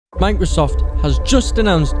Microsoft has just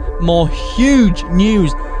announced more huge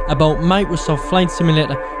news about Microsoft Flight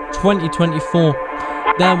Simulator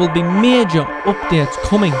 2024. There will be major updates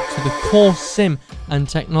coming to the core sim and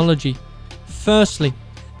technology. Firstly,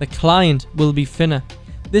 the client will be thinner.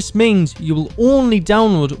 This means you will only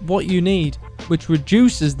download what you need, which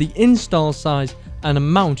reduces the install size and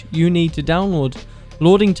amount you need to download.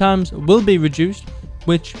 Loading times will be reduced,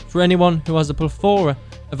 which for anyone who has a plethora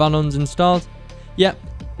of add-ons installed, yep,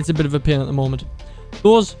 it's a bit of a pain at the moment.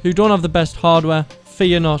 Those who don't have the best hardware,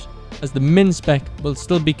 fear not, as the min spec will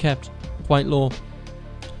still be kept quite low.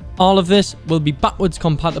 All of this will be backwards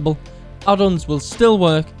compatible, add-ons will still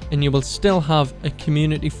work, and you will still have a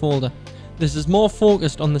community folder. This is more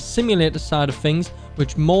focused on the simulator side of things,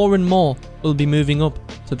 which more and more will be moving up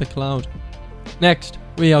to the cloud. Next,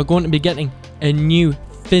 we are going to be getting a new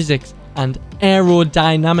physics and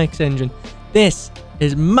aerodynamics engine. This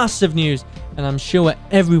is massive news, and I'm sure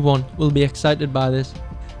everyone will be excited by this.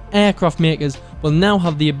 Aircraft makers will now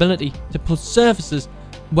have the ability to put surfaces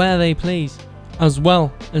where they please, as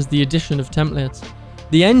well as the addition of templates.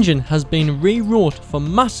 The engine has been rewrote for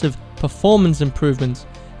massive performance improvements.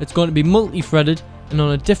 It's going to be multi-threaded and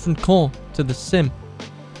on a different core to the sim.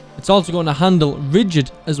 It's also going to handle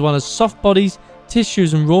rigid as well as soft bodies,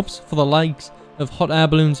 tissues and ropes for the likes of hot air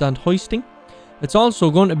balloons and hoisting. It's also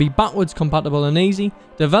going to be backwards compatible and easy.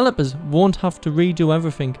 Developers won't have to redo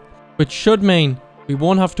everything, which should mean we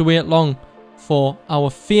won't have to wait long for our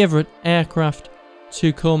favourite aircraft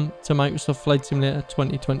to come to Microsoft Flight Simulator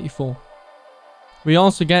 2024. We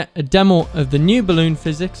also get a demo of the new balloon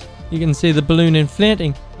physics. You can see the balloon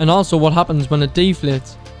inflating and also what happens when it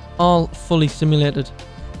deflates, all fully simulated.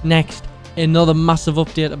 Next, another massive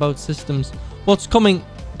update about systems. What's coming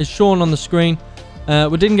is shown on the screen.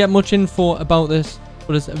 We didn't get much info about this,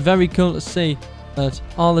 but it's very cool to see that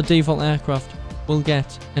all the default aircraft will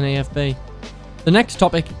get an AFB. The next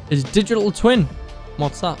topic is digital twin.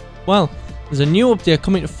 What's that? Well, there's a new update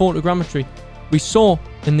coming to photogrammetry. We saw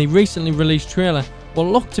in the recently released trailer what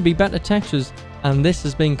looked to be better textures, and this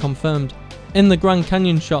has been confirmed. In the Grand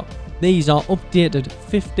Canyon shot, these are updated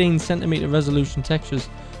 15cm resolution textures.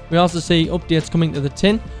 We also see updates coming to the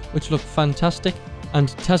tin, which look fantastic, and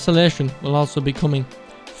tessellation will also be coming.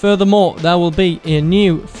 Furthermore, there will be a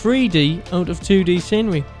new 3D out of 2D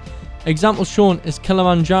scenery. Example shown is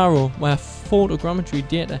Kilimanjaro, where photogrammetry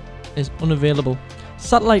data is unavailable.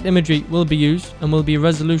 Satellite imagery will be used and will be a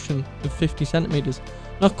resolution of 50cm.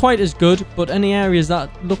 Not quite as good, but any areas that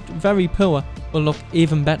looked very poor will look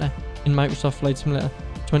even better in Microsoft Flight Simulator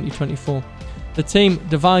 2024. The team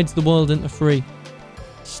divides the world into three: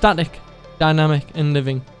 static, dynamic and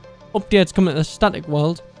living. Updates coming to the static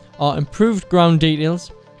world are improved ground details,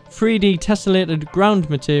 3D tessellated ground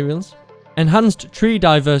materials, enhanced tree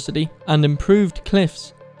diversity and improved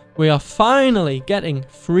cliffs. We are finally getting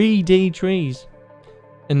 3D trees.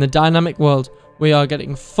 In the dynamic world, we are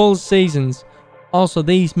getting full seasons. Also,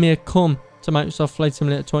 these may come to Microsoft Flight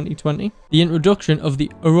Simulator 2020. The introduction of the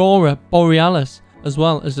Aurora Borealis as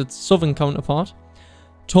well as its southern counterpart.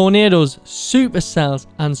 Tornadoes, supercells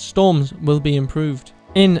and storms will be improved.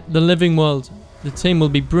 In the living world, the team will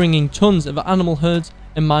be bringing tons of animal herds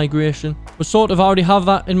and migration. We sort of already have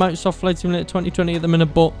that in Microsoft Flight Simulator 2020 at the minute,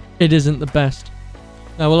 but it isn't the best.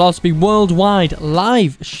 There will also be worldwide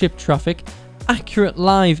live ship traffic, accurate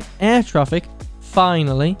live air traffic,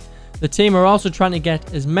 finally. The team are also trying to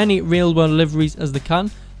get as many real-world liveries as they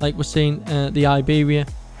can, like we're seeing the Iberia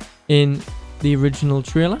in the original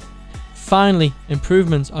trailer. Finally,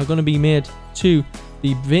 improvements are going to be made to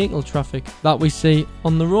the vehicle traffic that we see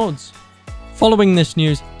on the roads. Following this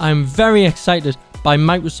news, I'm very excited by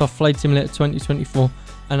Microsoft Flight Simulator 2024,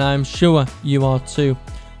 and I'm sure you are too.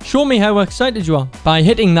 Show me how excited you are by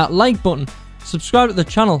hitting that like button. Subscribe to the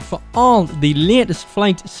channel for all the latest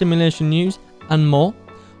flight simulation news and more.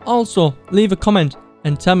 Also, leave a comment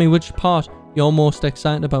and tell me which part you're most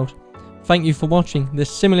excited about. Thank you for watching this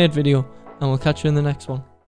simulated video, and we'll catch you in the next one.